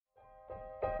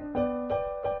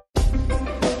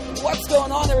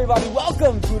going on, everybody?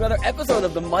 Welcome to another episode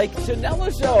of the Mike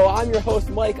Janella Show. I'm your host,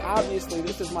 Mike. Obviously,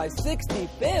 this is my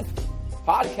 65th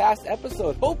podcast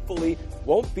episode. Hopefully,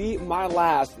 won't be my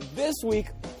last. This week,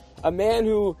 a man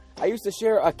who I used to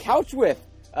share a couch with,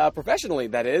 professionally,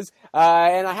 that is,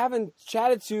 and I haven't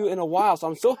chatted to in a while, so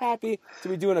I'm so happy to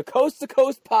be doing a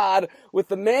coast-to-coast pod with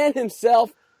the man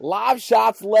himself, Live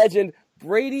Shots legend,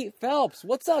 Brady Phelps.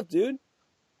 What's up, dude?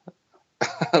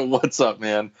 What's up,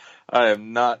 man? I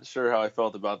am not sure how I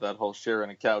felt about that whole sharing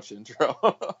a couch intro.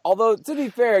 Although, to be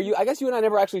fair, I guess you and I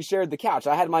never actually shared the couch.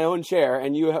 I had my own chair,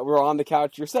 and you were on the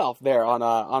couch yourself there on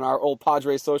our old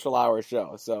Padres Social Hour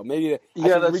show. So maybe I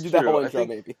should redo that whole intro,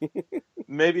 maybe.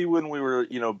 Maybe when we were,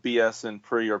 BS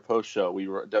pre or post show, we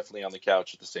were definitely on the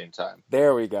couch at the same time.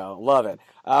 There we go. Love it.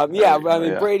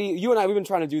 Brady, you and I, we've been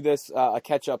trying to do this, a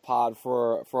catch-up pod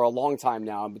for a long time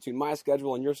now. And between my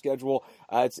schedule and your schedule,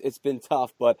 it's been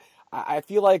tough. But I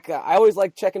feel like I always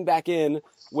like checking back in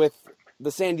with the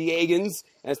San Diegans,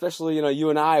 and especially, you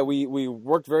and I, we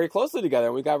worked very closely together,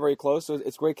 and we got very close, so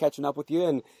it's great catching up with you.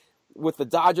 And with the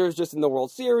Dodgers just in the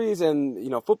World Series and,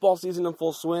 football season in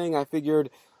full swing, I figured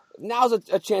now's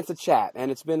a chance to chat.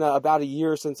 And it's been about a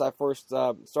year since I first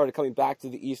started coming back to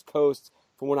the East Coast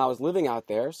from when I was living out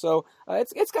there, so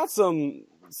it's got some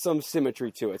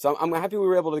symmetry to it. So I'm happy we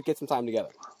were able to get some time together.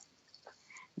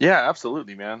 Yeah,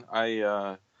 absolutely, man.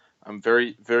 I'm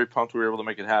very, very pumped we were able to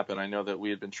make it happen. I know that we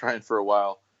had been trying for a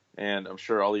while, and I'm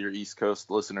sure all of your East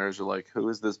Coast listeners are like, who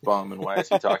is this bum and why is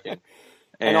he talking?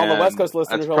 And all the West Coast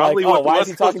listeners are like, oh, why is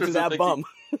he talking to that bum?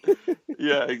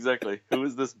 Yeah, exactly. Who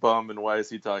is this bum and why is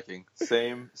he talking?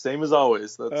 Same as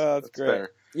always. That's great.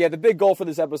 Fair. Yeah, the big goal for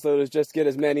this episode is just get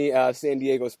as many San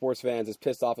Diego sports fans as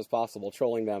pissed off as possible,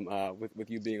 trolling them with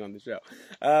you being on the show.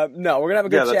 No, we're going to have a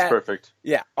good chat. Yeah, that's perfect.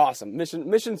 Yeah, awesome.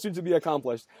 Mission soon to be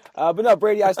accomplished. But no,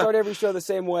 Brady, I start every show the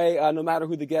same way, no matter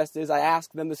who the guest is. I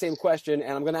ask them the same question,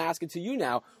 and I'm going to ask it to you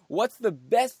now. What's the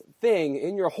best thing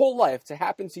in your whole life to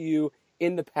happen to you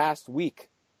in the past week?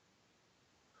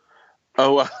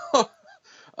 Oh,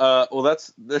 well,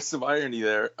 there's some irony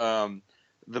there.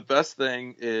 The best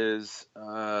thing is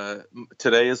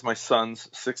today is my son's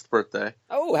 6th birthday.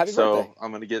 Oh, happy birthday. So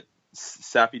I'm going to get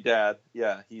sappy dad.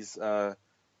 Yeah, he's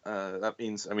that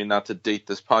means, not to date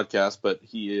this podcast, but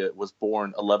he was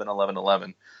born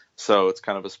 11/11/11. So it's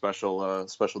kind of a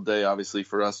special day, obviously,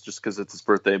 for us, just because it's his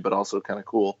birthday, but also kind of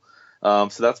cool. So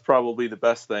that's probably the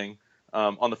best thing.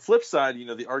 On the flip side,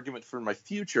 the argument for my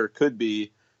future could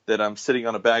be that I'm sitting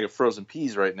on a bag of frozen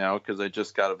peas right now because I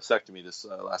just got a vasectomy this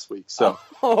last week. So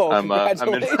I'm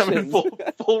in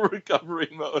full recovery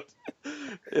mode.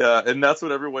 Yeah, and that's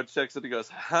what everyone checks in and goes,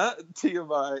 huh?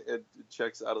 TMI, and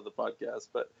checks out of the podcast.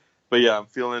 But yeah, I'm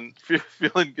feeling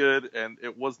good, and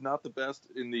it was not the best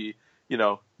in the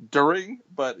during,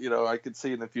 but I could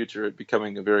see in the future it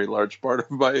becoming a very large part of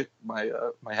my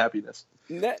happiness.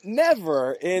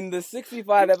 Never in the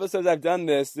 65 episodes I've done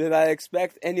this did I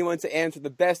expect anyone to answer the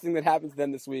best thing that happened to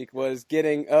them this week was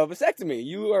getting a vasectomy.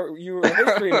 You are a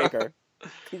history maker.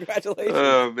 Congratulations.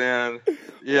 Oh, man.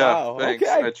 Yeah, wow. Thanks.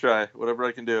 Okay. I try. Whatever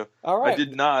I can do. All right. I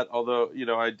did not, although,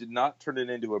 I did not turn it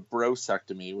into a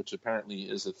brosectomy, which apparently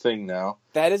is a thing now.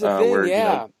 That is a thing,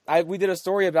 yeah. We did a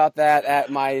story about that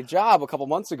at my job a couple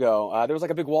months ago. There was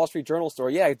like a big Wall Street Journal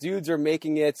story. Yeah, dudes are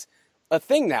making it a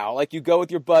thing now. Like, you go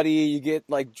with your buddy, you get,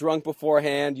 drunk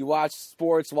beforehand, you watch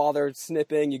sports while they're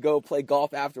snipping, you go play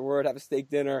golf afterward, have a steak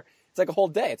dinner. It's like a whole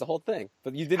day. It's a whole thing.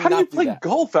 But you did not do that. How do you play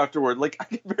golf afterward? I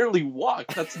can barely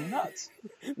walk. That's nuts.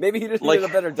 Maybe he just needed a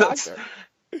better doctor.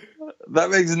 That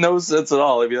makes no sense at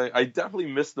all. I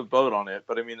definitely missed the boat on it,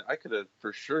 but I could have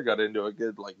for sure got into a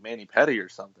good mani-pedi or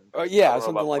something. Yeah,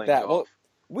 something like that. Golf.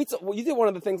 Well, you did one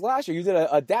of the things last year. You did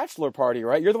a bachelor party,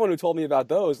 right? You're the one who told me about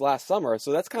those last summer,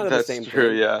 so that's kind of the same true,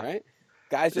 thing, yeah. Right?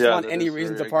 Guys just want any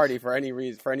reason to party for any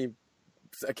reason, for any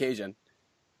occasion.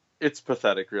 It's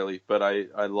pathetic, really, but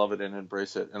I love it and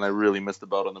embrace it, and I really missed the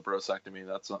boat on the brosectomy.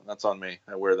 That's on me.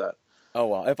 I wear that. Oh,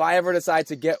 well, if I ever decide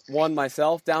to get one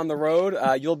myself down the road,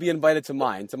 you'll be invited to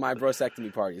my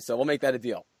brosectomy party, so we'll make that a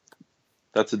deal.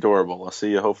 That's adorable. I'll see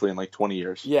you hopefully in 20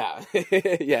 years. Yeah,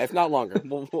 yeah, if not longer.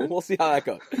 We'll see how that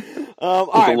goes. All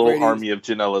right, a little Brady. Army of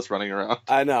Janellas running around.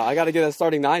 I know. I got to get a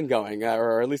starting 9 going,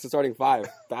 or at least a starting 5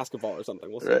 basketball or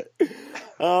something. We'll see. Right.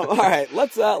 All right,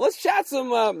 let's chat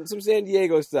some San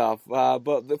Diego stuff.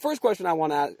 But the first question I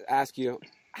want to ask you: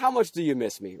 how much do you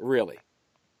miss me, really?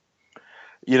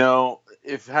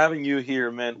 If having you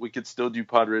here meant we could still do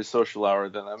Padres Social Hour,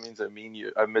 then that means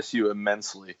I miss you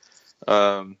immensely.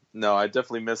 No, I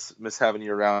definitely miss having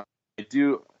you around. I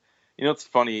do. It's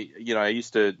funny. You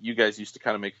guys used to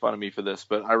kind of make fun of me for this,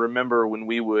 but I remember when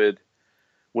we would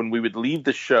leave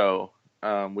the show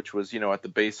which was, at the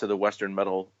base of the Western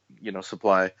Metal,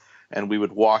 supply. And we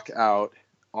would walk out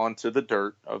onto the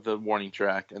dirt of the warning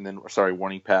track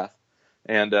warning path.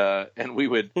 And we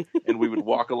would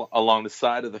walk along the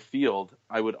side of the field.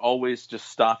 I would always just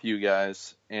stop you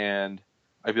guys, and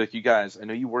I'd be like, you guys, I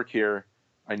know you work here.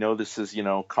 I know this is,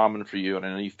 common for you, and I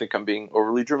know you think I'm being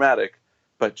overly dramatic,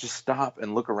 but just stop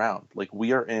and look around. Like,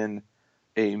 we are in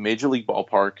a major league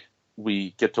ballpark.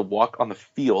 We get to walk on the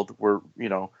field. We're,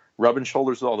 rubbing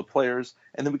shoulders with all the players,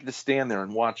 and then we get to stand there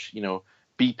and watch,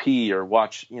 BP, or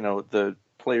watch, the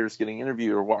players getting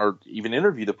interviewed, or even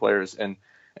interview the players. And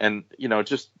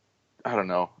just, I don't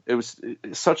know. It's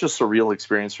such a surreal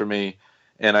experience for me.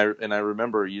 And I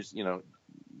remember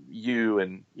you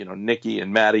and, Nikki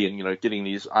and Maddie, and, getting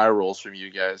these eye rolls from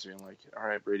you guys being like, all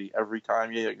right, Brady, every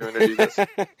time you're going to do this,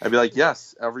 I'd be like,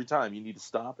 yes, every time you need to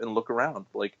stop and look around.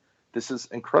 Like, this is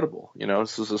incredible.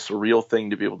 This is a surreal thing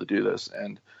to be able to do this.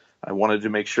 And I wanted to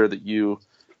make sure that you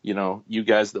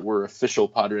guys that were official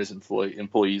Padres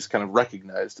employees kind of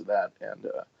recognized that. And,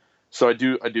 so I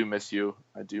do miss you.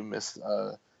 I do miss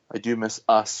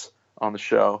us on the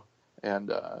show.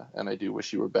 And I do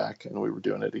wish you were back and we were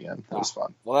doing it again. It was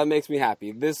fun. Well, that makes me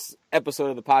happy. This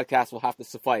episode of the podcast will have to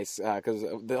suffice because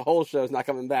the whole show is not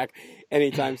coming back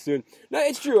anytime soon. No,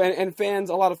 it's true. And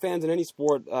fans, a lot of fans in any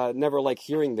sport never like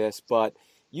hearing this, but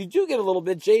you do get a little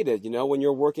bit jaded, when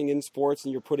you're working in sports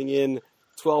and you're putting in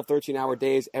 12, 13-hour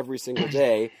days every single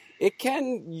day.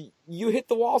 You hit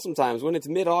the wall sometimes when it's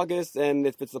mid-August, and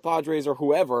if it's the Padres or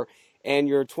whoever, and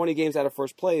you're 20 games out of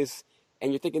first place,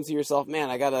 and you're thinking to yourself, man,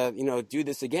 I gotta, do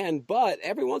this again. But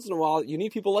every once in a while, you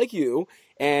need people like you,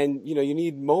 and, you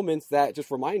need moments that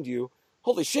just remind you,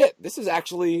 holy shit, this is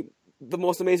actually the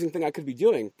most amazing thing I could be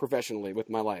doing professionally with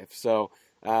my life. So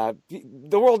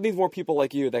the world needs more people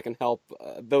like you that can help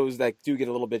those that do get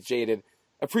a little bit jaded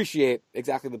appreciate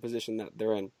exactly the position that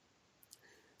they're in.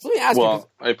 So let me ask you. Well,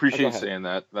 I appreciate saying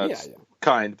that. That's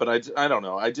kind, but I don't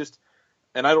know.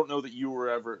 And I don't know that you were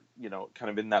ever, kind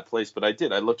of in that place, but I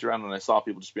did. I looked around and I saw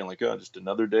people just being like, oh, just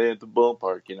another day at the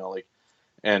ballpark,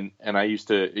 and it used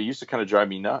to kind of drive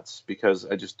me nuts because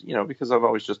because I've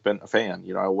always just been a fan.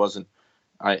 I wasn't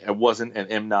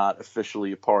and am not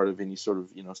officially a part of any sort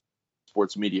of,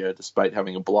 sports media, despite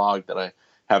having a blog that I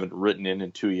haven't written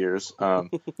in 2 years.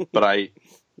 But I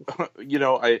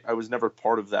was never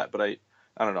part of that, but I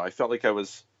don't know. I felt like I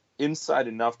was inside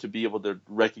enough to be able to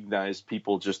recognize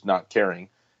people just not caring,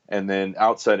 and then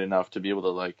outside enough to be able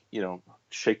to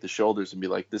shake the shoulders and be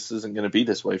like, this isn't going to be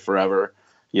this way forever,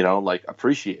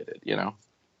 appreciate it,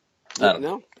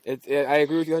 No, I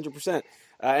agree with you 100%.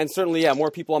 And certainly, more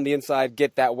people on the inside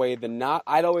get that way than not.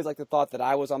 I'd always like to thought that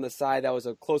I was on the side that was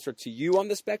closer to you on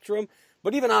the spectrum,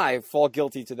 but even I fall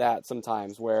guilty to that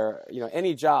sometimes where,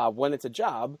 any job, when it's a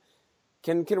job,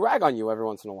 can rag on you every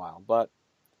once in a while. But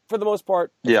for the most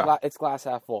part, it's glass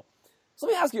half full. So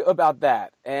let me ask you about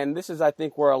that. And this is, I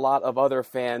think, where a lot of other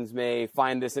fans may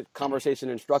find this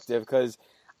conversation instructive, because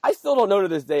I still don't know to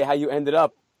this day how you ended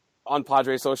up on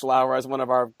Padres Social Hour as one of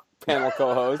our panel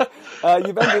co-hosts.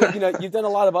 You've done a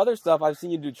lot of other stuff. I've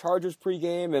seen you do Chargers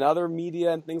pregame and other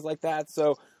media and things like that.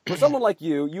 So for someone like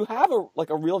you have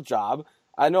a real job.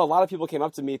 I know a lot of people came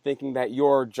up to me thinking that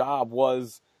your job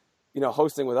was,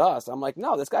 hosting with us. I'm like,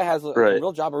 no, this guy has a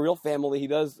real job, a real family. He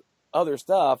does other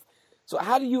stuff. So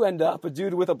how do you end up a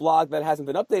dude with a blog that hasn't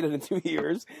been updated in 2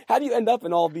 years? How do you end up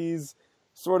in all these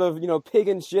sort of, pig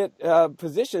and shit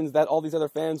positions that all these other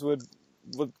fans would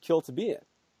kill to be in?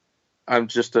 I'm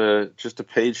just a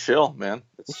paid shill, man.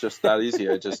 It's just that easy.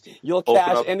 I just you'll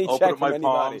cash any check from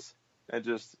anybody. And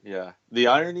just the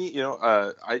irony,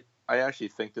 I actually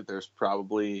think that there's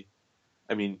probably,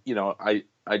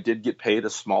 I did get paid a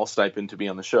small stipend to be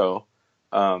on the show,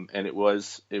 and it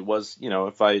was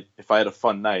if I had a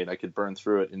fun night, I could burn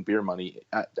through it in beer money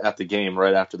at the game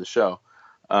right after the show.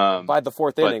 By the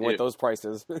fourth inning with those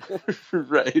prices.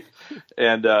 Right.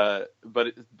 And,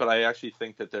 but I actually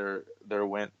think that there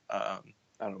went, I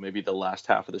don't know, maybe the last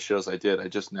half of the shows I did, I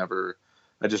just never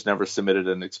submitted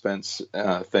an expense,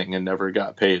 thing and never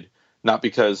got paid. Not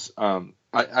because, I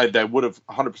would have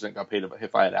 100% got paid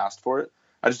if I had asked for it.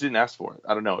 I just didn't ask for it.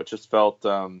 I don't know. It just felt,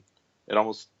 it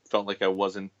almost felt like I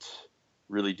wasn't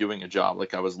really doing a job.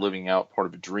 Like I was living out part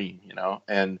of a dream,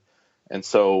 and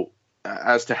so,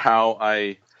 as to how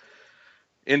I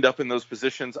end up in those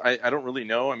positions, I don't really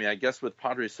know. I mean, I guess with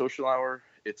Padres Social Hour,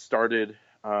 it started,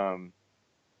 I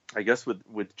guess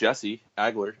with Jesse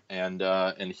Agler,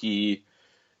 and he,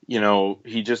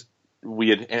 we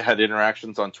had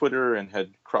interactions on Twitter and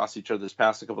had crossed each other's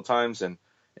paths a couple times, and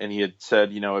he had said,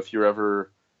 if you're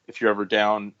ever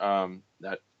down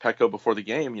at Petco before the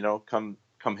game, come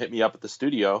come hit me up at the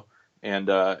studio.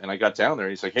 And I got down there.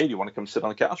 He's like, hey, do you want to come sit on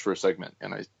the couch for a segment?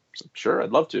 And I was like, sure,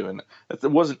 I'd love to. And it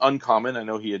wasn't uncommon. I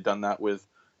know he had done that with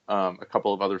a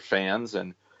couple of other fans.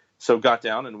 And so got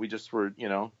down and we just were,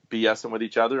 BSing with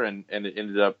each other. And it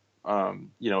ended up,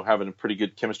 having a pretty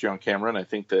good chemistry on camera. And I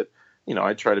think that,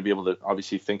 I try to be able to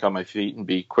obviously think on my feet and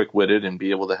be quick-witted and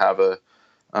be able to have a,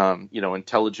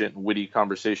 intelligent, witty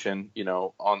conversation,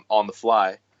 on the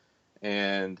fly.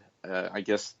 And I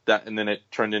guess that, and then it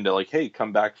turned into like, hey,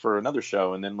 come back for another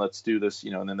show, and then let's do this,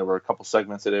 and then there were a couple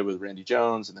segments I did with Randy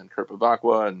Jones and then Kurt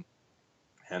Bavakwa,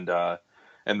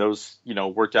 and those,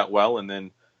 worked out well. And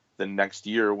then the next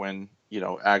year when,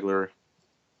 Agler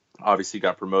obviously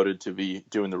got promoted to be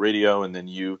doing the radio, and then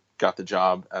you got the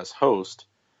job as host,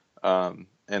 and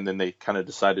then they kind of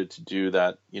decided to do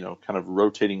that, kind of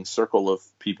rotating circle of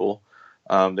people.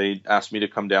 They asked me to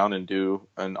come down and do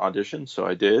an audition, so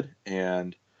I did,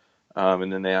 and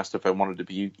then they asked if I wanted to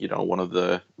be, one of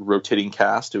the rotating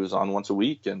cast who was on once a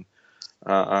week, and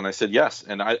I said yes.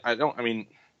 And I don't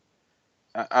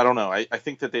know. I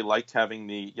think that they liked having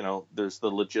the, there's the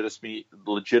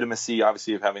legitimacy,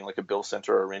 obviously, of having like a Bill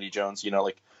Center or Randy Jones,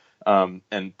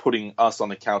 and putting us on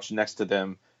the couch next to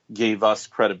them gave us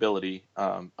credibility.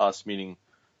 Us meaning,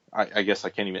 I guess I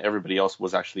can't even. Everybody else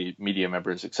was actually media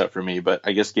members except for me, but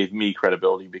I guess gave me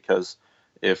credibility, because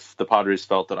if the Padres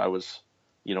felt that I was,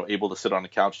 able to sit on the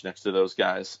couch next to those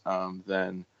guys,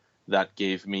 then that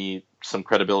gave me some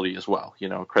credibility as well,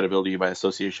 credibility by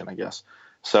association, I guess.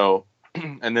 So,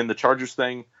 and then the Chargers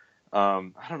thing, I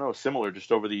don't know, similar,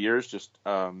 just over the years, just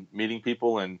meeting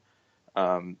people and,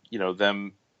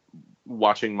 them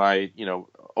watching my,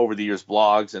 over the years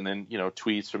blogs, and then,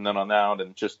 tweets from then on out,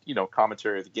 and just,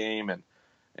 commentary of the game,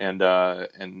 and I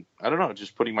don't know,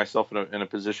 just putting myself in a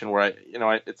position where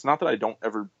it's not that I don't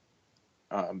ever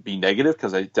be negative,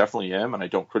 because I definitely am, and I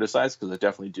don't criticize, because I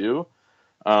definitely do.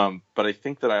 But I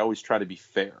think that I always try to be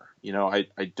fair.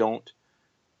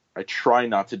 I try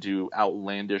not to do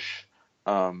outlandish,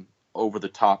 over the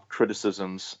top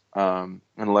criticisms,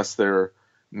 unless they're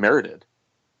merited.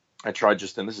 I try and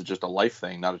this is just a life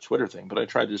thing, not a Twitter thing, but I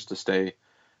try just to stay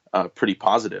pretty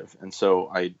positive. And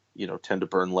so I, tend to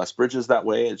burn less bridges that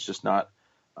way. It's just not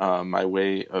my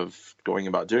way of going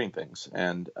about doing things.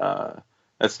 And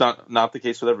that's not the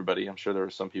case with everybody. I'm sure there are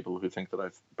some people who think that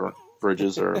I've burnt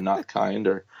bridges or not kind,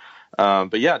 or,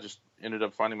 but yeah, just ended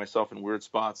up finding myself in weird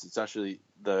spots. It's actually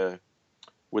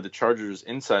with the Chargers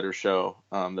Insider show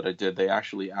that I did, they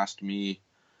actually asked me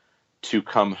to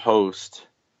come host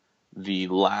the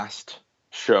last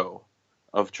show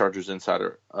of Chargers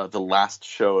Insider, the last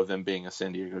show of them being a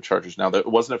San Diego Chargers. Now, it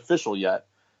wasn't official yet,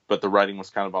 but the writing was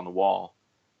kind of on the wall,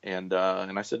 and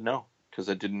I said no, because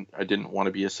I didn't want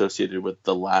to be associated with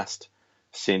the last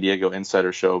San Diego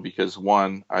Insider show, because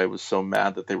one, I was so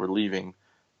mad that they were leaving,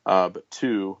 but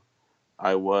two,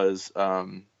 I was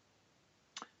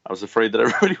afraid that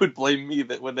everybody would blame me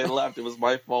that when they left it was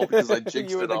my fault, because I jinxed it all.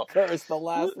 You were the curse, the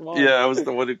last one. Yeah, I was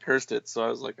the one who cursed it. So I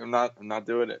was like, I'm not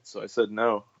doing it. So I said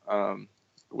no.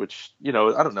 Which, I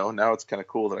don't know. Now it's kind of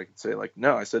cool that I can say like,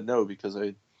 no, I said no because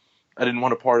I didn't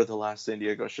want a part of the last San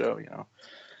Diego show.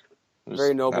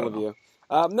 Very noble of you.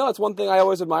 No, it's one thing I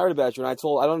always admired about you, and I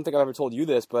don't think I've ever told you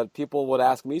this, but people would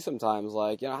ask me sometimes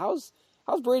like, how's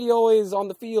Brady always on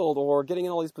the field or getting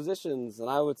in all these positions? And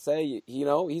I would say,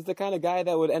 he's the kind of guy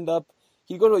that would end up,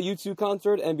 he'd go to a U2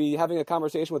 concert and be having a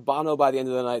conversation with Bono by the end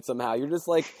of the night somehow. You're just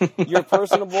like, you're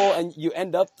personable, and you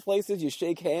end up places, you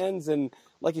shake hands, and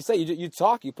like you say, you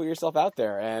talk, you put yourself out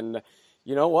there. And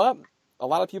you know what? A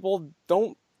lot of people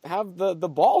don't have the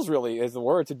balls, really, is the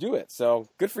word, to do it. So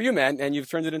good for you, man. And you've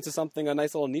turned it into something, a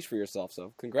nice little niche for yourself.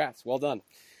 So congrats. Well done.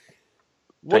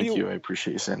 Thank you. I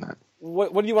appreciate you saying that.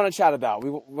 What do you want to chat about?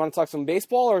 We want to talk some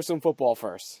baseball or some football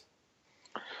first?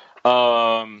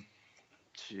 Jeez.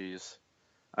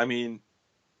 I mean,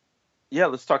 yeah,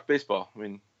 let's talk baseball. I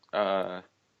mean, all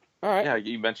right. Yeah,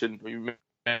 you mentioned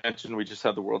we just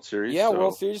had the World Series. Yeah, so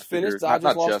World Series finished. Dodgers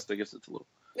not lost. Just, I guess it's a little.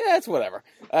 Yeah, it's whatever.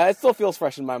 It still feels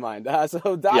fresh in my mind.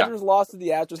 So Dodgers lost to the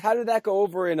Astros. How did that go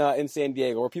over in San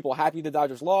Diego? Were people happy the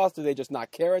Dodgers lost? Did they just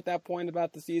not care at that point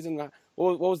about the season?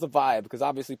 What was the vibe? Because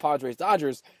obviously Padres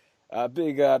Dodgers,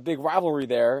 big rivalry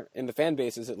there in the fan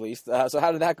bases at least. So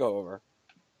how did that go over?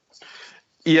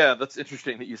 Yeah, that's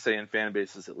interesting that you say in fan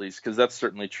bases at least, because that's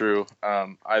certainly true.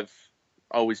 I've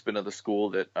always been of the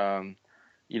school that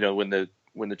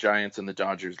when the Giants and the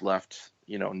Dodgers left,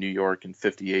 New York in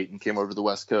 '58 and came over to the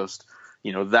West Coast,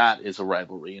 that is a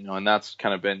rivalry, and that's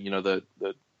kind of been,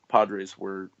 the Padres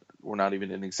were not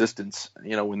even in existence,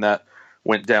 when that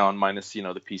went down, minus, the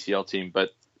PCL team. But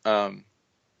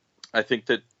I think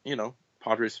that,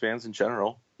 Padres fans in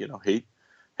general, hate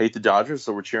the Dodgers,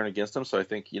 so we're cheering against them. So I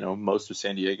think most of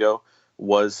San Diego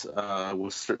was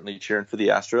certainly cheering for the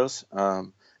Astros,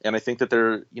 and I think that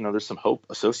there's some hope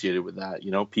associated with that.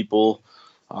 People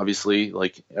obviously,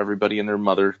 like everybody and their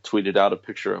mother, tweeted out a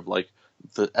picture of like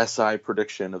the SI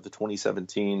prediction of the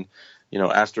 2017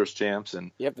 Astros champs,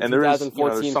 and yep, the and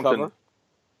 2014 there's something cover.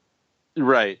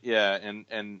 Right, yeah,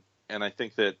 and I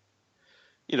think that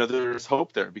there's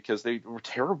hope there because they were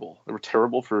terrible. They were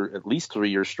terrible for at least 3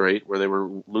 years straight, where they were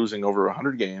losing over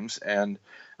 100 games, and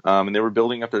they were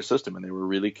building up their system, and they were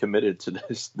really committed to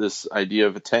this idea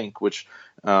of a tank, which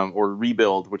or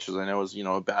rebuild, which I know is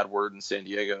a bad word in San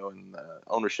Diego, and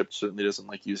ownership certainly doesn't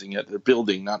like using it. They're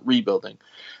building, not rebuilding.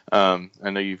 I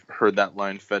know you've heard that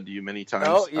line fed to you many times.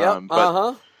 Oh,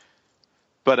 yep,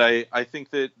 But I think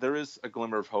that there is a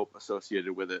glimmer of hope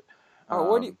associated with it.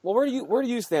 Where do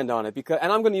you stand on it? Because,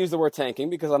 and I'm going to use the word tanking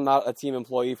because I'm not a team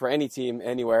employee for any team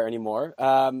anywhere anymore.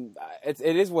 It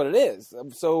is what it is.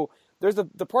 So there's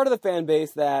the part of the fan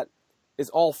base that is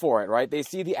all for it, right? They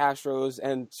see the Astros,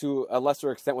 and to a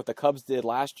lesser extent what the Cubs did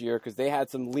last year, because they had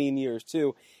some lean years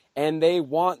too, and they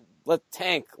want, let's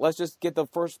tank. Let's just get the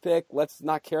first pick. Let's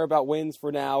not care about wins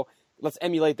for now. Let's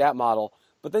emulate that model.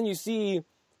 But then you see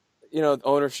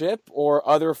ownership or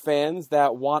other fans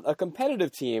that want a competitive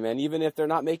team. And even if they're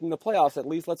not making the playoffs, at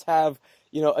least let's have,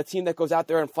 a team that goes out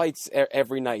there and fights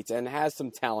every night and has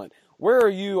some talent. Where are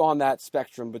you on that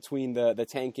spectrum between the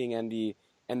tanking and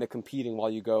the competing while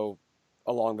you go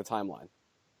along the timeline?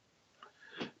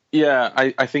 Yeah,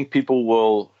 I think people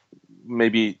will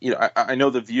maybe, I know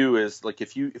the view is like,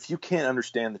 if you can't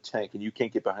understand the tank and you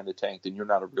can't get behind the tank, then you're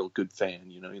not a real good fan.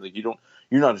 Like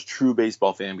you're not a true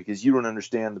baseball fan because you don't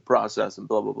understand the process and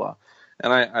blah blah blah.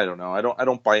 And I don't know. I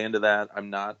don't buy into that. I'm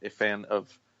not a fan of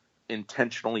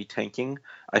intentionally tanking.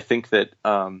 I think that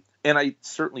and I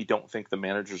certainly don't think the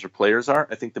managers or players are.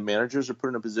 I think the managers are put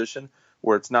in a position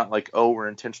where it's not like, oh, we're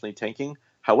intentionally tanking.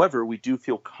 However, we do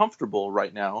feel comfortable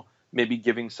right now maybe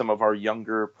giving some of our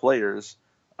younger players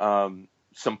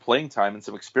some playing time and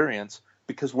some experience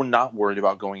because we're not worried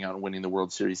about going out and winning the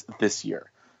World Series this year.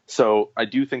 So I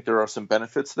do think there are some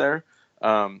benefits there.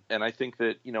 And I think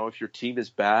that, if your team is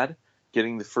bad,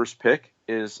 getting the first pick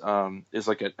is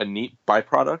like a neat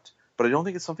byproduct, but I don't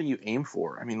think it's something you aim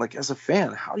for. I mean, like as a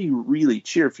fan, how do you really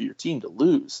cheer for your team to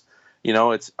lose?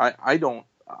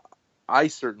 I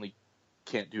certainly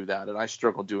can't do that. And I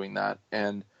struggle doing that.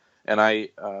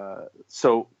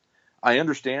 So I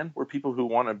understand where people who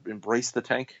want to embrace the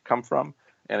tank come from,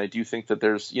 and I do think that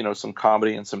there's some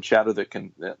comedy and some chatter that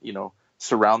can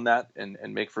surround that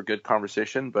and make for good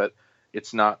conversation, but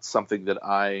it's not something that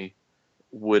I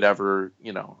would ever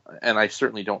and I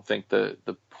certainly don't think the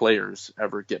players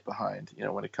ever get behind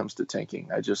when it comes to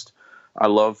tanking. I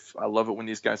love it when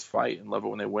these guys fight and love it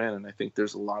when they win, and I think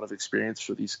there's a lot of experience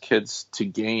for these kids to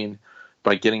gain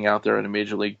by getting out there in a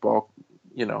major league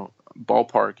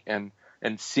ballpark and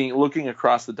looking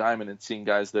across the diamond and seeing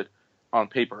guys that on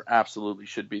paper absolutely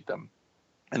should beat them,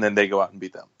 and then they go out and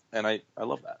beat them. And I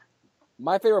love that.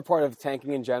 My favorite part of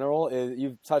tanking in general is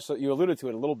you alluded to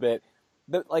it a little bit.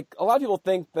 Like a lot of people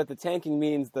think that the tanking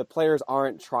means the players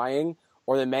aren't trying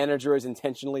or the manager is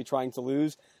intentionally trying to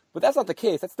lose, but that's not the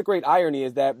case. That's the great irony,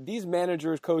 is that these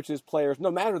managers, coaches, players, no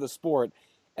matter the sport,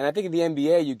 and I think in the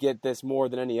NBA you get this more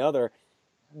than any other,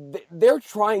 they're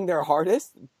trying their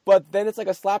hardest, but then it's like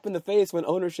a slap in the face when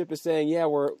ownership is saying, yeah,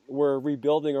 we're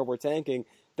rebuilding or we're tanking.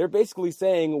 They're basically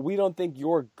saying, we don't think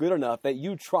you're good enough, that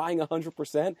you trying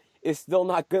 100% is still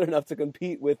not good enough to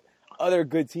compete with other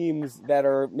good teams that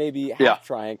are maybe half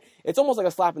trying. It's almost like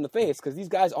a slap in the face because these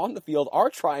guys on the field are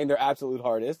trying their absolute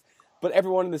hardest, but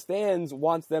everyone in the stands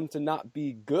wants them to not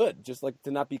be good, just like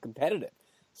to not be competitive.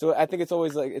 So I think it's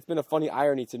always like, it's been a funny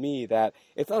irony to me that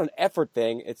it's not an effort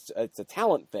thing, it's a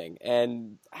talent thing.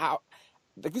 And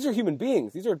these are human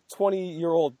beings. These are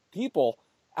 20-year-old people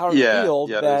out on the field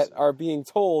that are being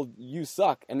told you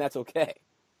suck, and that's okay.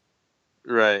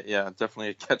 Right. Yeah. Definitely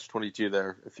a catch-22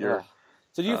 there. If you're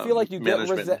so do you feel like you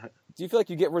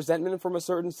get resentment from a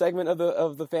certain segment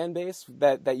of the fan base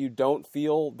that you don't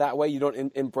feel that way? You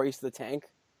don't embrace the tank?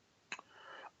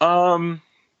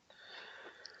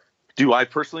 Do I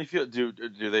personally feel? Do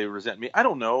they resent me? I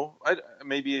don't know.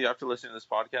 Maybe after listening to this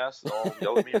podcast, they'll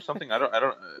yell at me or something. I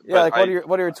don't. Yeah, like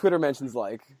what are your Twitter mentions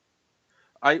like?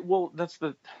 That's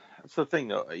the thing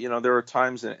though. There are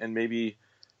times, and maybe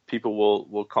people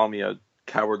will call me a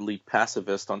cowardly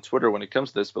pacifist on Twitter when it comes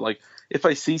to this. But like, if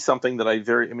I see something that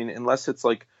unless it's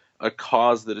like a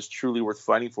cause that is truly worth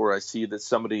fighting for, I see that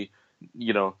somebody,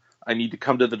 I need to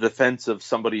come to the defense of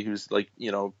somebody who's like,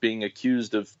 being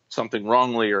accused of something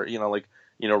wrongly, or,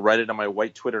 write it on my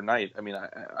white Twitter night. I mean,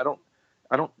 I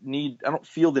don't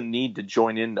feel the need to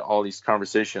join into all these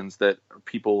conversations that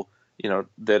people,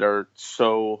 that are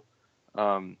so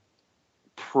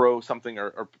pro something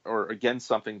or against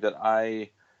something that I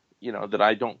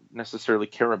don't necessarily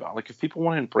care about. Like, if people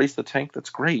want to embrace the tank, that's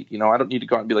great. I don't need to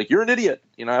go out and be like, you're an idiot.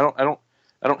 I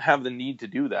don't have the need to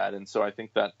do that. And so I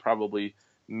think that probably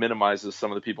minimizes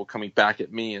some of the people coming back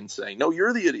at me and saying, no,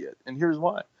 you're the idiot, and here's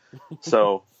why.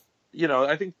 So,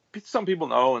 I think some people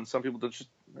know, and some people just,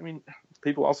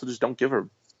 people also just don't give a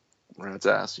rat's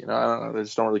ass. I don't know. They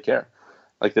just don't really care.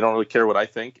 Like, they don't really care what I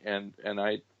think, and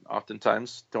I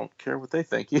oftentimes don't care what they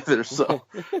think either. So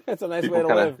that's a nice way to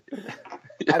live.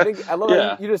 Yeah, I love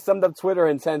how you just summed up Twitter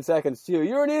in 10 seconds too.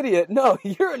 You're an idiot. No,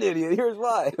 you're an idiot. Here's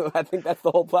why. I think that's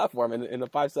the whole platform in a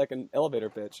 5-second elevator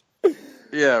pitch.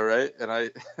 Yeah, right. And I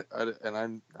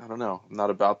don't know. I'm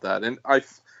not about that. And I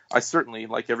certainly,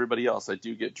 like everybody else, I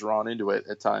do get drawn into it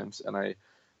at times, and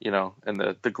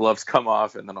and the gloves come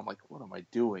off, and then I'm like, what am I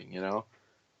doing?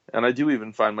 And I do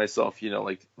even find myself,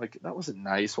 like that wasn't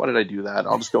nice. Why did I do that?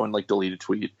 I'll just go and delete a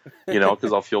tweet,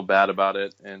 because I'll feel bad about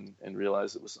it and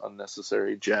realize it was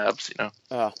unnecessary jabs,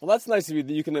 well, that's nice of you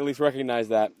that you can at least recognize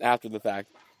that after the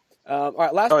fact. All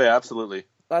right, Oh yeah, absolutely.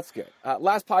 That's good.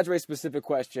 Last Padres specific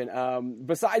question.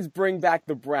 Besides bring back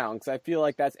the Brown, because I feel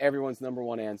like that's everyone's number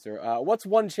one answer. What's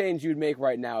one change you'd make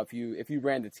right now if you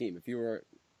ran the team, if you were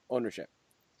ownership?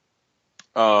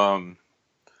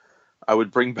 I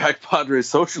would bring back Padres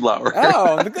Social Hour.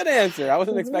 Oh, the good answer. I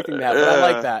wasn't expecting that, but I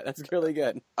like that. That's really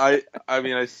good. I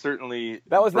certainly.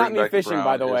 That was not me fishing,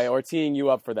 by the way, or teeing you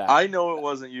up for that. I know it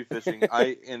wasn't you fishing. No,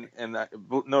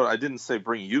 I didn't say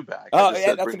bring you back. Oh,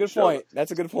 yeah, that's a good point.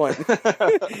 That's a good point.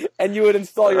 And you would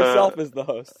install yourself as the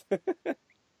host.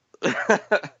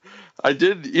 I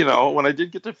did, when I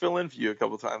did get to fill in for you a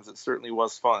couple of times, it certainly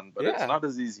was fun, but It's not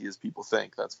as easy as people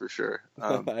think. That's for sure.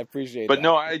 I appreciate but that.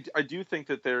 No, I do think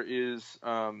that there is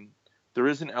an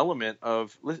element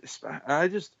of, I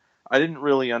didn't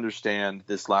really understand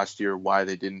this last year why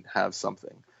they didn't have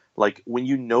something. Like, when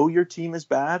your team is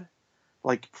bad,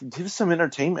 give some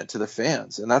entertainment to the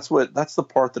fans. And that's the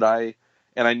part that I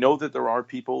know that there are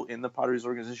people in the Padres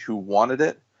organization who wanted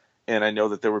it. And I know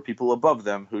that there were people above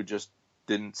them who just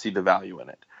didn't see the value in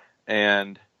it.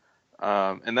 And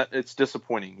that it's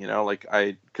disappointing,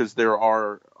 because there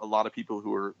are a lot of people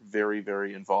who are very,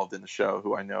 very involved in the show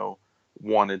who I know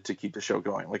wanted to keep the show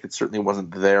going. Like, it certainly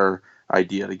wasn't their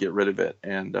idea to get rid of it.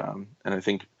 And I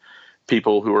think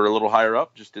people who are a little higher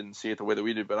up just didn't see it the way that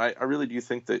we did. But I really do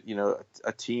think that,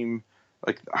 a team,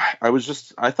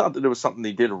 I thought that it was something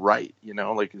they did right,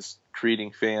 is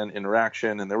creating fan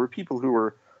interaction. And there were people who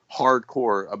were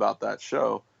hardcore about that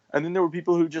show. And then there were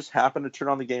people who just happened to turn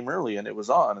on the game early and it was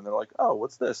on, and they're like, oh,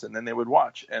 what's this? And then they would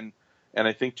watch. And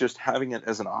I think just having it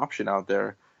as an option out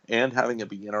there and having it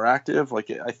be interactive,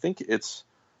 I think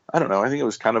it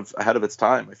was kind of ahead of its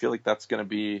time. I feel like that's going to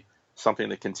be something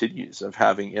that continues, of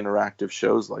having interactive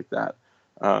shows like that.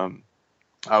 I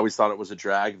always thought it was a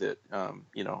drag that, I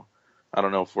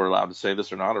don't know if we're allowed to say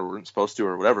this or not, or we're not supposed to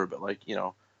or whatever, but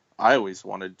I always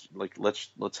wanted,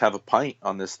 let's have a pint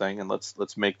on this thing, and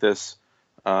let's make this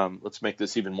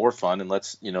even more fun, and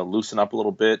let's loosen up a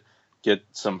little bit, get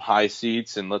some high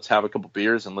seats, and let's have a couple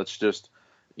beers, and let's just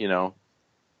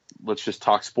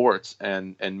talk sports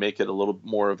and make it a little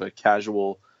more of a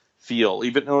casual feel.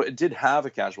 Even though it did have a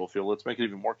casual feel, let's make it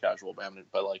even more casual by having it.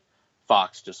 But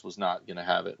Fox just was not going to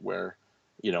have it where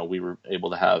we were able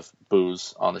to have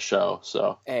booze on the show.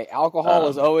 So hey, alcohol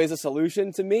is always a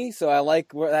solution to me. So I like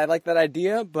that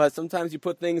idea, but sometimes you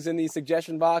put things in the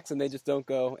suggestion box and they just don't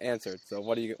go answered. So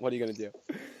what are you going to do?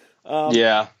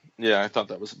 Yeah, I thought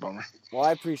that was a bummer. Well,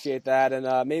 I appreciate that, and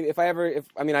maybe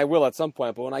I will at some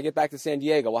point. But when I get back to San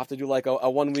Diego, we'll have to do a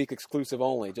 1 week exclusive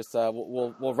only. Just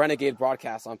we'll renegade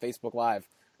broadcast on Facebook Live.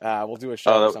 We'll do a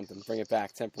show or something. Bring it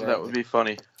back temporarily. That would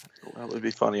be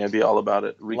funny. I'd be all about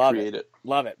it. Recreate it.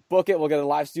 Love it. Book it. We'll get a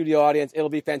live studio audience. It'll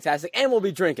be fantastic. And we'll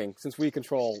be drinking since we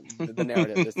control the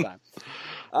narrative this time.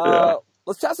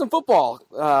 Let's chat some football,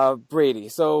 Brady.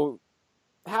 So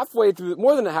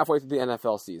more than halfway through the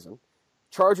NFL season,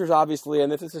 Chargers obviously,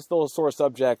 and if this is still a sore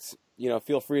subject,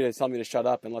 feel free to tell me to shut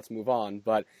up and let's move on.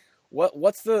 But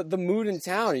what's the mood in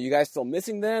town? Are you guys still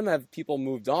missing them? Have people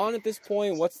moved on at this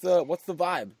point? What's the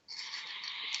vibe?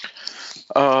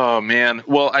 Oh, man.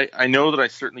 Well, I know that I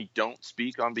certainly don't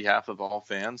speak on behalf of all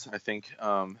fans. I think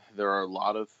there are a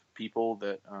lot of people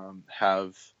that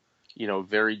have,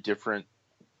 very different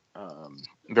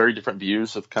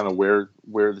views of kind of where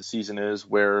the season is,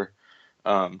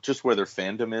 just where their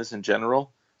fandom is in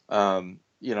general.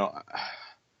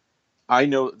 I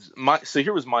know so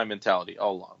here was my mentality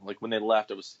all along. Like when they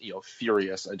left, I was,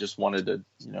 furious. I just wanted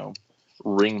to,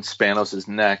 wring Spanos's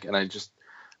neck, and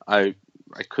I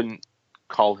couldn't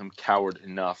call him coward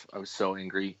enough. I was so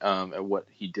angry at what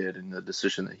he did and the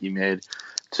decision that he made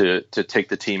to take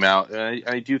the team out. And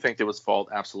I do think there was fault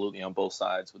absolutely on both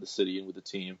sides, with the city and with the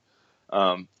team.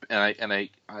 And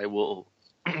I will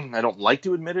I don't like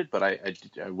to admit it, but I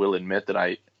will admit that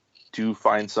I do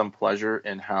find some pleasure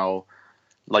in how,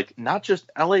 like, not just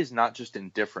LA's not just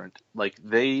indifferent, like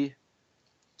they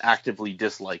actively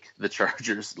dislike the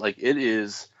Chargers. Like it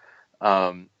is,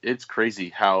 it's crazy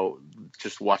how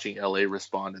just watching LA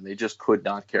respond, and they just could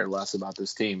not care less about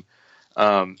this team.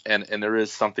 And there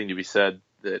is something to be said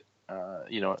that,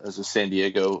 as a San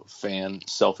Diego fan,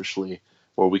 selfishly,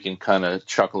 where we can kind of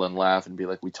chuckle and laugh and be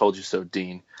like, "We told you so,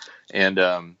 Dean." And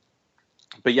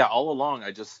but yeah, all along,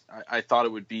 I thought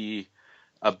it would be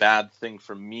a bad thing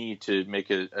for me to make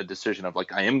a decision of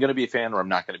like, I am going to be a fan or I'm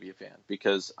not going to be a fan,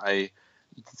 because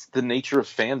it's the nature of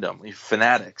fandom,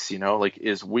 fanatics, like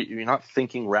you're not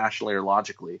thinking rationally or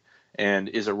logically. And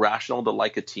is it rational to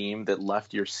like a team that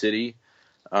left your city,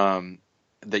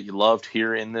 that you loved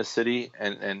here in this city,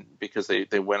 and because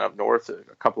they went up north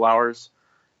a couple hours?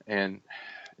 And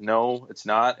no, it's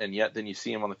not. And yet then you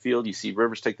see him on the field, you see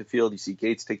Rivers take the field, you see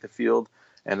Gates take the field.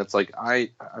 And it's like, I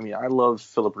love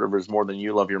Phillip Rivers more than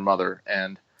you love your mother.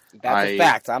 And that's a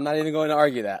fact. I'm not even going to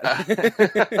argue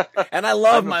that. And I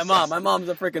love my mom. My mom's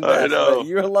a freaking best. I know. But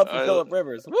your love for Phillip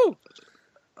Rivers. Woo!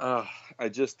 I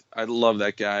love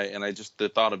that guy. And the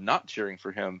thought of not cheering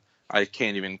for him, I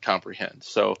can't even comprehend.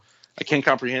 So I can't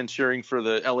comprehend cheering for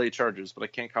the LA Chargers, but I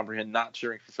can't comprehend not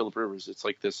cheering for Phillip Rivers. It's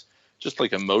like this, just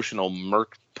like emotional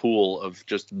murk pool of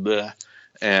just bleh.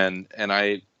 And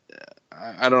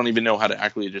I don't even know how to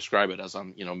accurately describe it, as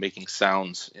I'm, making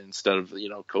sounds instead of,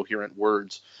 coherent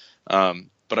words.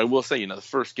 But I will say, the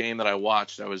first game that I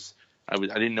watched, I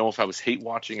didn't know if I was hate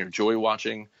watching or joy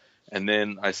watching. And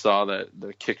then I saw that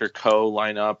the kicker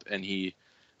line up, and he,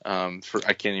 I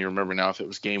can't even remember now if it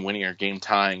was game winning or game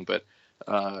tying, but,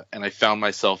 and I found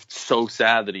myself so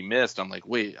sad that he missed. I'm like,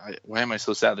 wait, why am I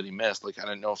so sad that he missed? Like, I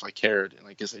didn't know if I cared, and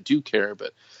I guess I do care.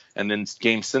 And then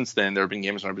games since then, there have been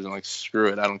games where I've been like, screw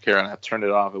it, I don't care, and I've turned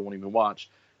it off, I won't even watch.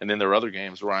 And then there are other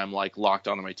games where I'm like locked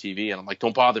onto my TV, and I'm like,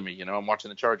 don't bother me, I'm watching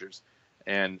the Chargers.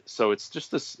 And so it's just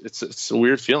this, it's a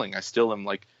weird feeling. I still am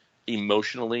like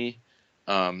emotionally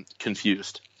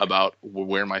confused about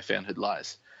where my fanhood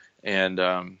lies. And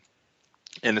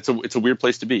it's a weird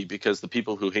place to be, because the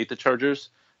people who hate the Chargers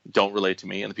don't relate to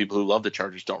me, and the people who love the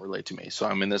Chargers don't relate to me. So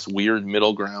I'm in this weird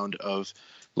middle ground of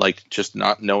like just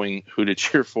not knowing who to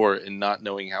cheer for and not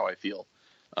knowing how I feel.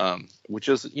 Which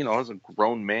is, as a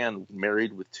grown man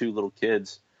married with 2 little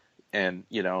kids, and,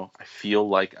 I feel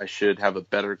like I should have a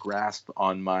better grasp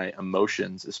on my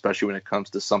emotions, especially when it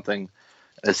comes to something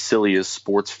as silly as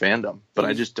sports fandom, but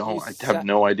I just don't. I have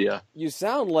no idea. You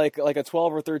sound like a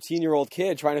 12 or 13-year-old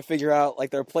kid trying to figure out like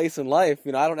their place in life.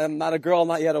 I'm not a girl,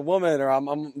 not yet a woman, or I'm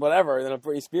whatever. And I'm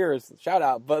Britney Spears, shout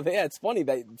out. But yeah, it's funny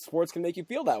that sports can make you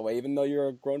feel that way, even though you're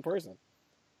a grown person.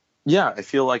 Yeah, I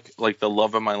feel like the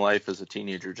love of my life as a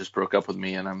teenager just broke up with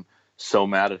me, and I'm so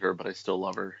mad at her, but I still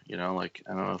love her. Like,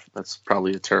 I don't know if that's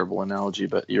probably a terrible analogy,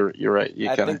 but you're right.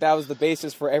 I think that was the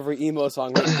basis for every emo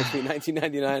song written between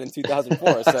 1999 and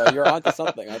 2004. So you're onto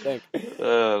something, I think. I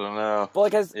don't know.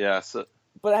 But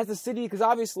but as a city, because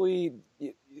obviously,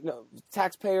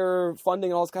 taxpayer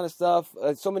funding and all this kind of stuff.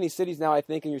 So many cities now, I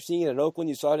think, and you're seeing it in Oakland.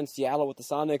 You saw it in Seattle with the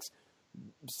Sonics.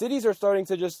 Cities are starting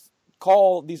to just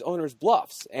call these owners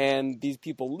bluffs, and these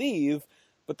people leave.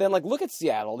 But then, like, look at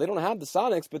Seattle. They don't have the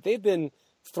Sonics, but they've been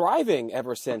thriving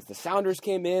ever since. The Sounders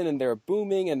came in, and they're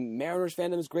booming, and Mariners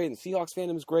fandom is great, and Seahawks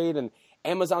fandom is great, and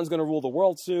Amazon's going to rule the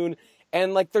world soon.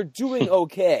 And, like, they're doing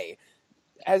okay.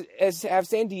 Have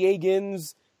San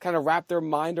Diegans kind of wrapped their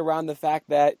mind around the fact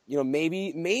that,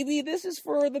 maybe this is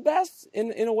for the best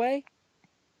in a way?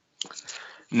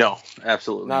 No,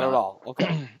 absolutely not. Not at all.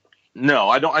 Okay. No,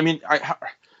 I don't. I mean,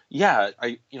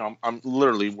 I'm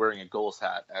literally wearing a Goals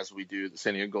hat as we do the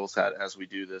San Diego Goals hat as we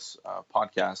do this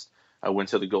podcast. I went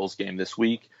to the Goals game this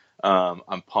week.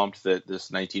 I'm pumped that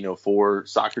this 1904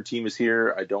 soccer team is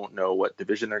here. I don't know what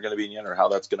division they're going to be in or how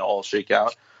that's going to all shake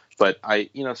out. But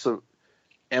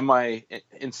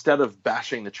instead of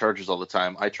bashing the Chargers all the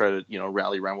time, I try to,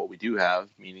 rally around what we do have,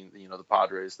 meaning, the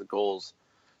Padres, the Goals,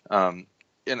 and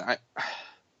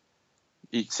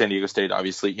San Diego State,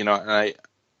 obviously, and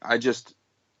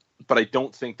but I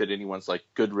don't think that anyone's like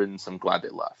good riddance. I'm glad they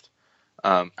left.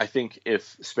 I think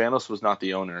if Spanos was not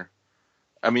the owner,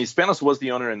 Spanos was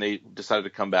the owner and they decided to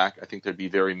come back, I think there'd be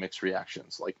very mixed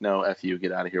reactions. Like, no, F you,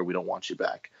 get out of here. We don't want you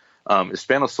back. If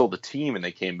Spanos sold the team and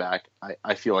they came back,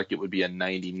 I feel like it would be a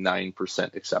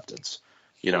 99% acceptance.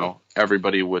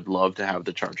 Everybody would love to have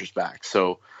the Chargers back.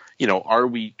 So, are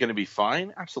we going to be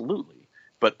fine? Absolutely.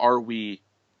 But are we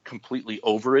completely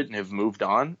over it and have moved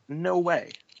on? No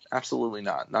way. Absolutely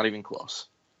not. Not even close.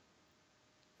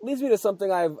 Leads me to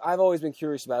something I've always been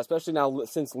curious about, especially now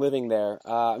since living there.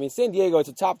 San Diego, it's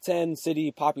a top 10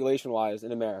 city population-wise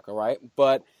in America, right?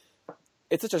 But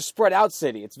it's such a spread-out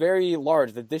city. It's very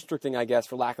large. The districting, I guess,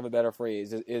 for lack of a better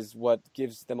phrase, is what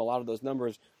gives them a lot of those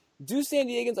numbers. Do San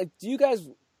Diegans, do you guys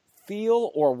feel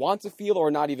or want to feel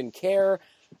or not even care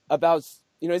about, is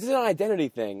this an identity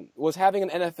thing? Was having an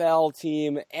NFL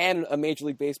team and a Major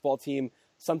League Baseball team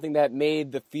something that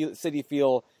made the city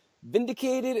feel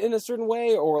vindicated in a certain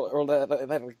way, or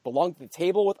that belong to the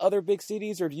table with other big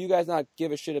cities, or do you guys not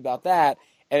give a shit about that,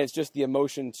 and it's just the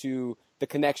emotion to the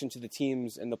connection to the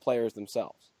teams and the players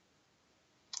themselves?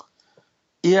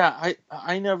 Yeah,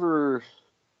 I never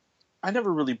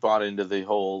really bought into the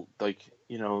whole,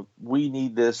 we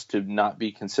need this to not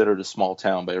be considered a small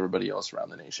town by everybody else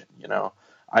around the nation.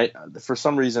 For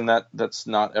some reason that's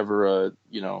not ever a,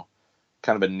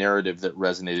 kind of a narrative that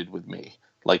resonated with me.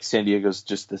 Like, San Diego's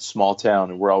just this small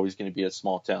town, and we're always going to be a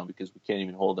small town because we can't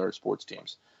even hold our sports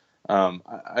teams.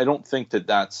 I don't think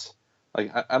that's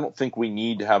I don't think we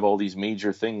need to have all these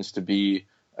major things to be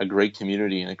a great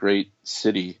community and a great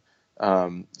city,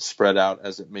 spread out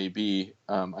as it may be.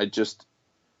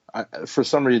 For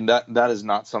some reason, that is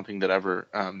not something that ever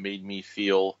made me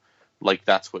feel like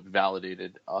that's what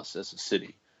validated us as a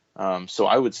city. So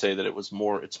I would say that it's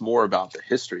more about the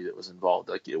history that was involved.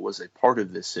 Like, it was a part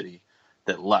of this city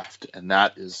that left, and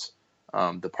that is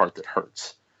the part that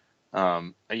hurts.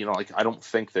 I don't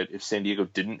think that if San Diego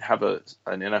didn't have an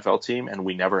NFL team and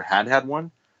we never had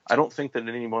one, I don't think that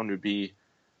anyone would be,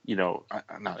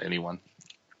 not anyone.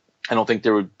 I don't think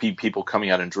there would be people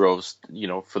coming out in droves,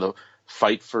 for the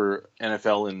fight for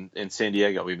NFL in San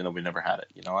Diego, even though we never had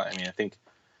it. I think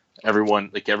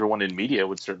everyone in media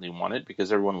would certainly want it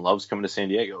because everyone loves coming to San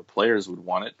Diego. Players would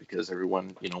want it because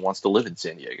everyone, wants to live in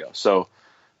San Diego. So,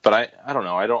 but I don't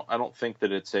know. I don't think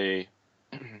that it's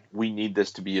we need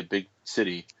this to be a big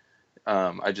city.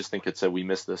 I just think it's we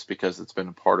miss this because it's been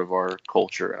a part of our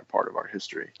culture and a part of our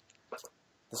history.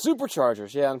 The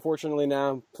Superchargers, yeah, unfortunately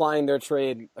now plying their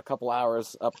trade a couple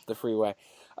hours up the freeway.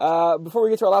 Before we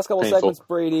get to our last couple segments,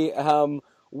 Brady,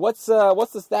 what's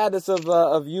the status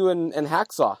of you and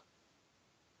Hacksaw?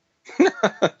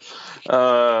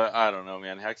 I don't know,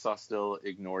 man. Hacksaw still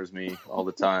ignores me all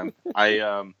the time.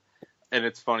 And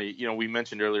it's funny, we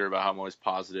mentioned earlier about how I'm always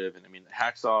positive, and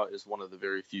Hacksaw is one of the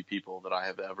very few people that I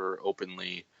have ever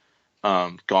openly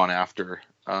gone after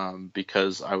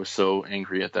because I was so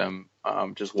angry at them,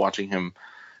 just watching him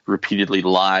repeatedly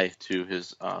lie to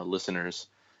his listeners.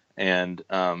 And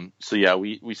so yeah,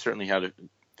 we certainly had a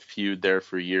feud there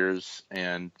for years,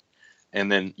 and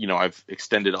then I've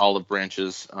extended olive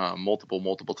branches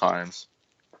multiple times.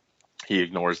 He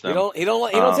ignores them. He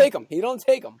don't take them. He don't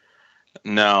take them.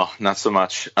 No, not so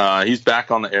much. He's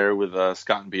back on the air with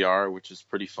Scott and BR, which is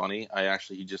pretty funny.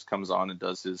 He just comes on and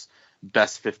does his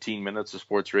best 15 minutes of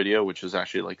sports radio, which is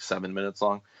actually like 7 minutes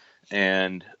long.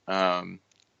 And then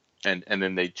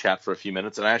they chat for a few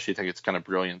minutes. And I actually think it's kind of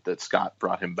brilliant that Scott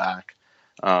brought him back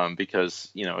because,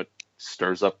 it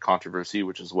stirs up controversy,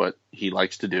 which is what he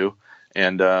likes to do.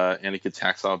 And it gets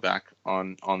Hacksaw back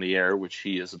on the air, which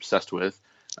he is obsessed with.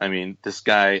 This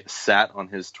guy sat on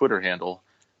his Twitter handle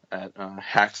at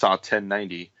Hacksaw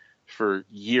 1090 for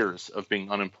years of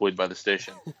being unemployed by the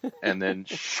station. And then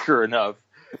sure enough,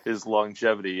 his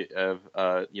longevity of,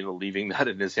 leaving that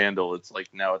in his handle, it's like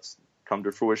now it's come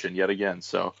to fruition yet again.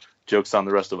 So joke's on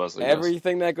the rest of us.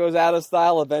 Everything that goes out of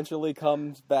style eventually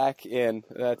comes back in.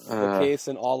 That's the case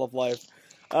in all of life.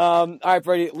 All right,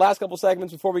 Brady, last couple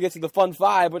segments before we get to the Fun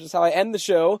Five, which is how I end the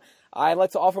show. I'd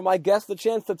like to offer my guests the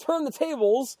chance to turn the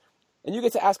tables, and you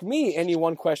get to ask me any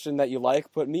one question that you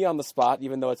like, put me on the spot,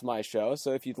 even though it's my show.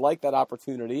 So if you'd like that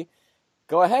opportunity,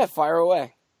 go ahead, fire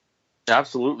away.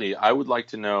 Absolutely. I would like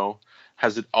to know,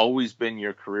 has it always been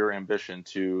your career ambition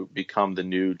to become the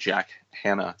new Jack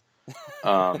Hanna?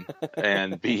 And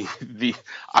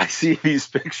I see these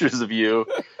pictures of you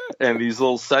and these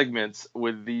little segments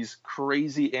with these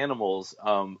crazy animals.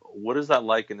 What is that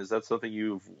like? And is that something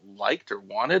you've liked or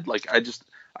wanted? When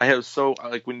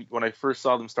I first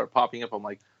saw them start popping up, I'm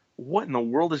like, what in the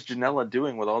world is Janella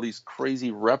doing with all these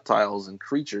crazy reptiles and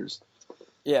creatures?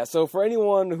 Yeah, so for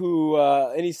anyone who,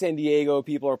 any San Diego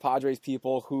people or Padres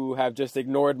people who have just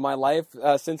ignored my life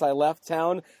since I left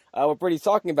town, what Brady's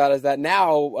talking about is that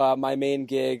now my main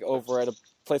gig over at a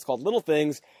place called Little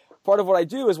Things, part of what I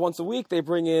do is once a week they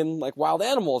bring in like wild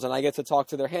animals, and I get to talk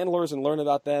to their handlers and learn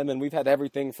about them. And we've had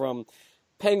everything from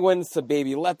penguins to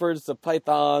baby leopards to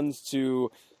pythons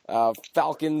to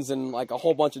falcons and like a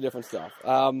whole bunch of different stuff.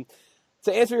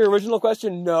 To answer your original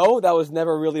question, no, that was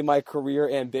never really my career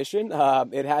ambition.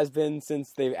 It has been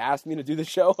since they've asked me to do the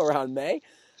show around May.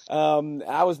 It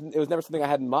was never something I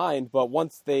had in mind, but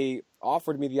once they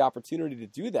offered me the opportunity to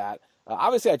do that,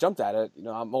 obviously I jumped at it.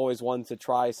 I'm always one to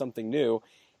try something new,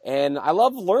 and I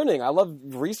love learning. I love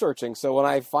researching. So when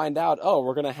I find out,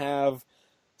 we're going to have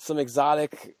some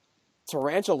exotic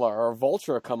tarantula or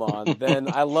vulture come on,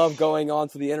 then I love going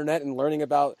onto the internet and learning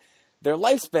about their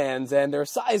lifespans and their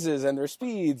sizes and their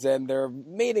speeds and their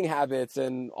mating habits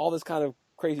and all this kind of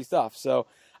crazy stuff. So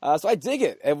I dig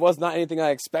it. It was not anything I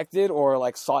expected or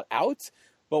like sought out,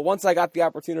 but once I got the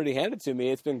opportunity handed to me,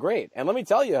 it's been great. And let me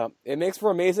tell you, it makes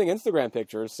for amazing Instagram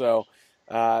pictures. So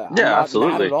I'm not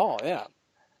absolutely. mad at all. Yeah.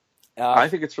 I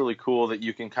think it's really cool that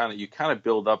you can kind of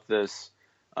build up this,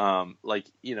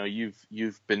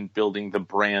 you've been building the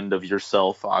brand of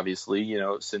yourself, obviously,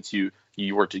 since you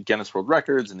worked at Guinness World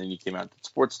Records, and then you came out and did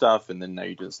sports stuff, and then now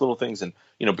you do this little things. And,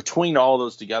 between all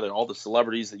those together, all the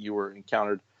celebrities that you were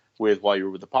encountered with while you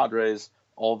were with the Padres,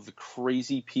 all the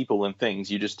crazy people and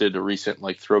things. You just did a recent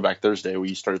like Throwback Thursday where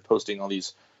you started posting all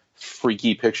these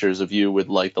freaky pictures of you with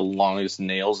like the longest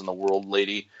nails in the world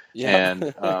lady. Yeah.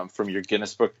 And from your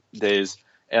Guinness Book days.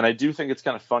 And I do think it's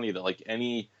kind of funny that like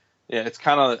it's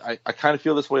kind of, I kind of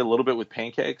feel this way a little bit with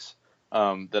pancakes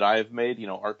that I've made,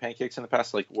 art pancakes in the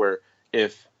past, like where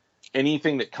if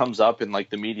anything that comes up in like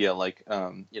the media, like,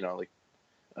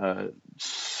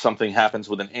 something happens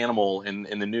with an animal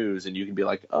in the news, and you can be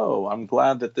like, oh, I'm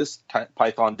glad that this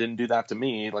python didn't do that to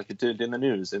me like it did in the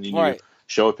news. And then you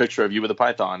show a picture of you with a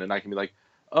python, and I can be like,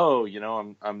 oh,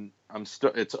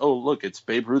 it's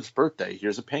Babe Ruth's birthday.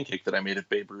 Here's a pancake that I made of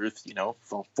Babe Ruth,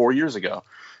 4 years ago.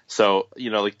 So,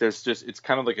 it's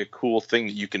kind of like a cool thing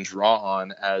that you can draw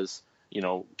on as,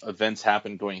 events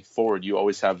happen going forward. You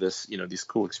always have this, these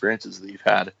cool experiences that you've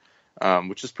had,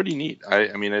 which is pretty neat.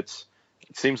 I mean, it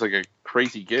seems like a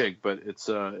crazy gig, but it's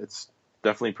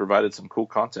definitely provided some cool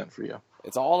content for you.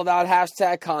 It's all about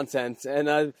hashtag content.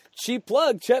 And cheap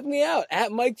plug, check me out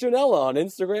at Mike Gianella on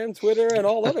Instagram, Twitter, and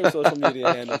all other social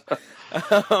media handles.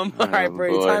 All right,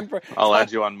 Brady, I'll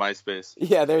add you on MySpace.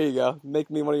 Yeah, there you go. Make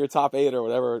me one of your top 8 or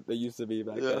whatever they used to be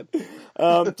back then.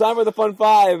 Time for the fun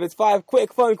 5. It's 5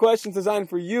 quick, fun questions designed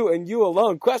for you and you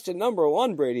alone. Question number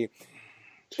 1, Brady.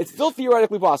 It's still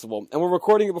theoretically possible, and we're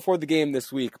recording it before the game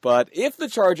this week, but if the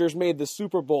Chargers made the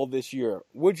Super Bowl this year,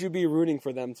 would you be rooting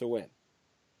for them to win?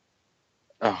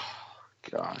 Oh,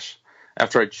 gosh.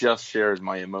 After I just shared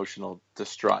my emotional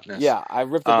distraughtness. Yeah, I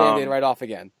ripped the Band-Aid right off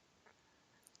again.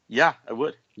 Yeah, I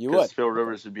would. You would? Phil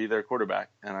Rivers would be their quarterback,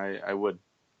 and I would.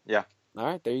 Yeah. All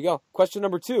right, there you go. Question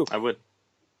number 2. I would.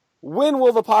 When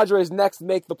will the Padres next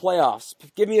make the playoffs?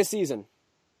 Give me a season.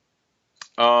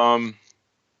 I'm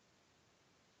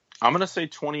going to say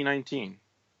 2019.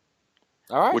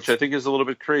 All right. Which I think is a little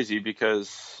bit crazy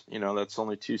because, that's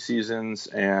only 2 seasons,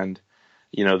 and,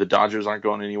 the Dodgers aren't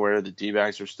going anywhere. The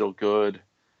D-backs are still good.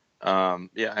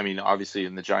 Obviously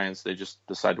in the Giants, they just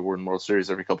decide to win World Series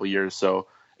every couple of years. So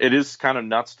it is kind of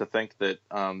nuts to think that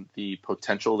the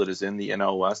potential that is in the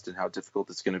NL West and how difficult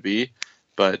it's going to be.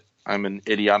 But I'm an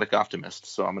idiotic optimist,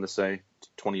 so I'm going to say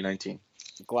 2019.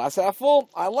 Glass half full.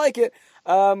 I like it.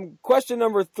 Question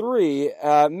number 3.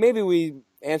 Maybe we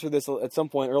answered this at some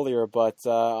point earlier, but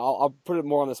I'll put it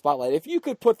more on the spotlight. If you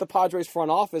could put the Padres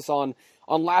front office on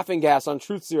laughing gas, on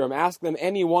truth serum, ask them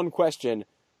any one question,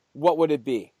 what would it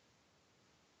be?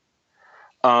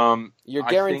 You're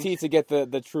guaranteed to get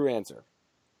the true answer.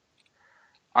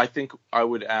 I think I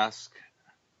would ask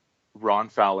Ron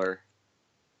Fowler,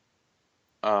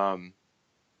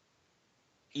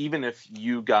 even if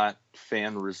you got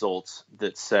fan results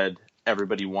that said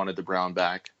everybody wanted the Brown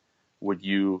back, would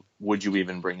you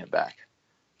even bring it back?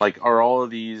 Like, are all of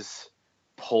these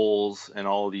polls and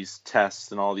all of these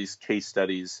tests and all these case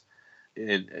studies,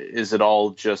 is it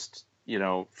all just,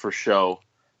 for show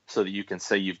so that you can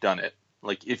say you've done it?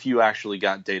 Like, if you actually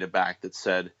got data back that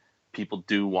said people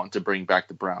do want to bring back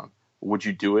the Brown, would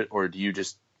you do it, or do you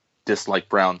just dislike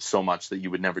Brown so much that you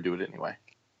would never do it anyway?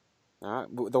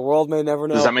 The world may never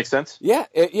know. Does that make sense? Yeah,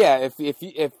 If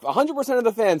 100% of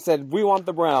the fans said we want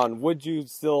the Brown, would you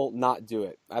still not do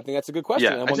it? I think that's a good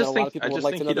question. Yeah, and one that a lot of people would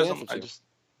like to know the answer to.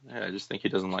 I just think he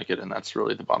doesn't like it, and that's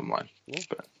really the bottom line. Yeah.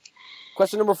 But.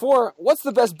 Question number 4: what's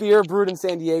the best beer brewed in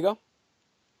San Diego?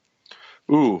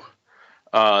 Ooh,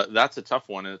 that's a tough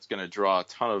one, and it's going to draw a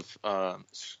ton of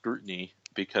scrutiny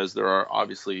because there are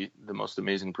obviously the most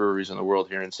amazing breweries in the world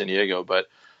here in San Diego. But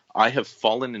I have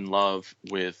fallen in love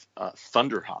with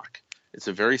Thunderhawk. It's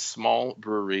a very small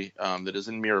brewery that is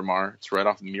in Miramar. It's right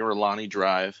off Miralani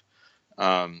Drive.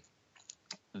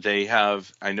 They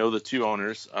have, I know the two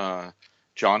owners,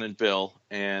 John and Bill,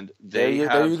 and they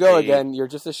have there you go again. You're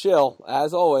just a shill,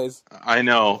 as always. I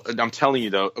know. I'm telling you,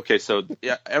 though. Okay, so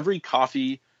every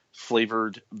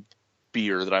coffee-flavored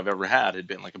beer that I've ever had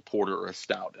been like a porter or a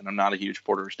stout, and I'm not a huge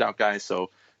porter or stout guy, so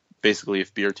basically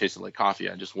if beer tasted like coffee,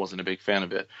 I just wasn't a big fan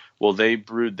of it. Well, they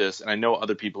brewed this, and I know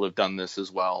other people have done this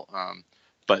as well,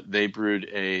 but they brewed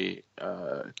a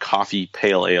coffee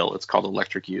pale ale. It's called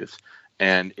Electric Youth,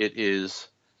 and it is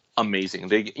amazing.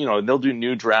 They'll do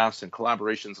new drafts and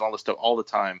collaborations and all this stuff all the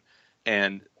time,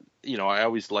 and I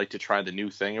always like to try the new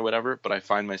thing or whatever, but I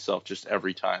find myself just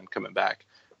every time coming back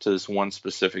to this one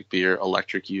specific beer,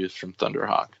 Electric Youth from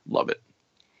Thunderhawk. Love it.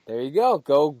 There you go.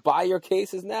 Go buy your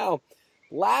cases now.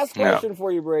 Last question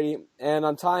for you, Brady, and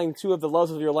I'm tying two of the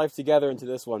loves of your life together into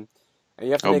this one, and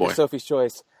you have to make a Sophie's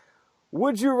choice.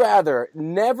 Would you rather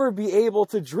never be able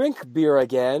to drink beer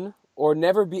again or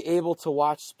never be able to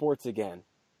watch sports again?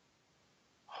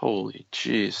 Holy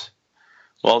jeez.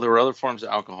 Well, there were other forms of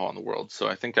alcohol in the world, so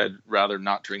I think I'd rather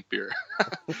not drink beer.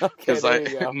 Because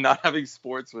not having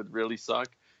sports would really suck.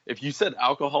 If you said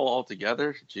alcohol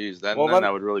altogether, geez, then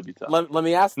that would really be tough. Let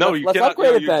me ask. No, let's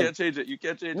upgrade it then. You can't change it. You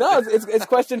can't change it. No, it's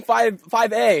question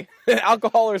 5A.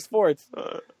 Alcohol or sports?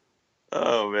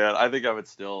 Oh man, I think I would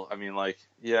still. I mean, I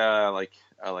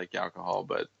like alcohol,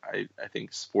 but I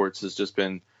think sports has just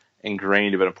been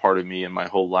ingrained, been a part of me in my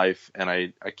whole life, and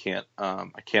I can't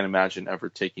imagine ever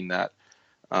taking that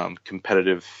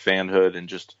competitive fanhood and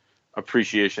just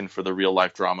appreciation for the real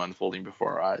life drama unfolding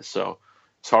before our eyes. So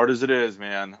as hard as it is,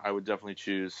 man, I would definitely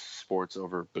choose sports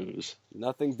over booze.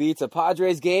 Nothing beats a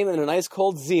Padres game and a nice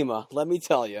cold Zima, let me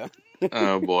tell you.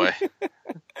 Oh boy.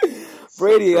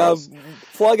 Brady,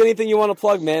 plug anything you want to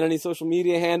plug, man. Any social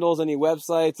media handles, any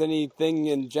websites, anything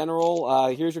in general.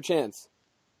 Here's your chance.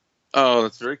 Oh,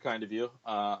 that's very kind of you.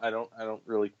 I don't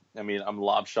really. I mean, I'm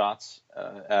Lob Shots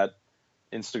at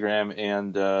Instagram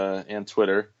and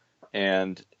Twitter,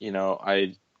 and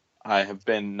I have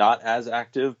been not as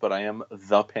active, but I am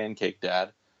the Pancake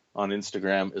Dad on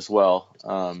Instagram as well.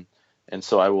 And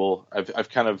so I've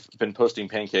kind of been posting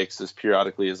pancakes as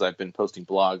periodically as I've been posting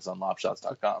blogs on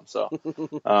lobshots.com.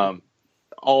 So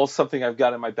all something I've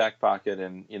got in my back pocket,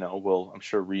 and will, I'm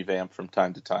sure, revamp from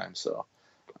time to time. So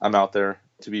I'm out there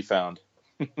to be found.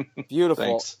 Beautiful.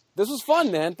 Thanks. This was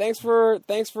fun, man. Thanks for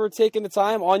taking the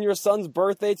time on your son's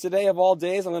birthday today of all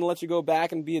days. I'm going to let you go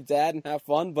back and be a dad and have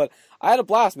fun, but I had a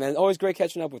blast, man. Always great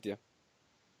catching up with you.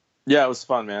 Yeah, it was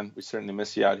fun, man. We certainly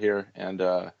miss you out here, and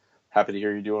happy to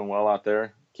hear you're doing well out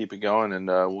there. Keep it going, and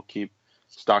we'll keep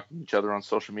stalking each other on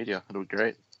social media. It'll be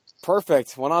great.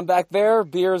 Perfect. When I'm back there,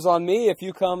 beer's on me. If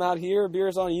you come out here,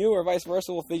 beer's on you, or vice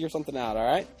versa. We'll figure something out, all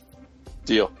right?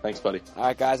 Deal. Thanks, buddy. All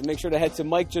right, guys. Make sure to head to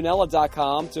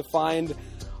MikeJanella.com to find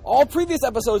all previous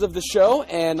episodes of the show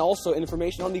and also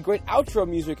information on the great outro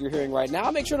music you're hearing right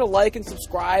now. Make sure to like and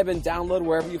subscribe and download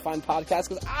wherever you find podcasts,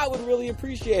 because I would really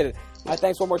appreciate it. My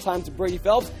thanks one more time to Brady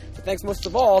Phelps, but thanks most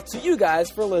of all to you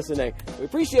guys for listening. We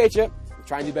appreciate you. We'll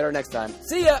try and do better next time.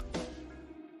 See ya!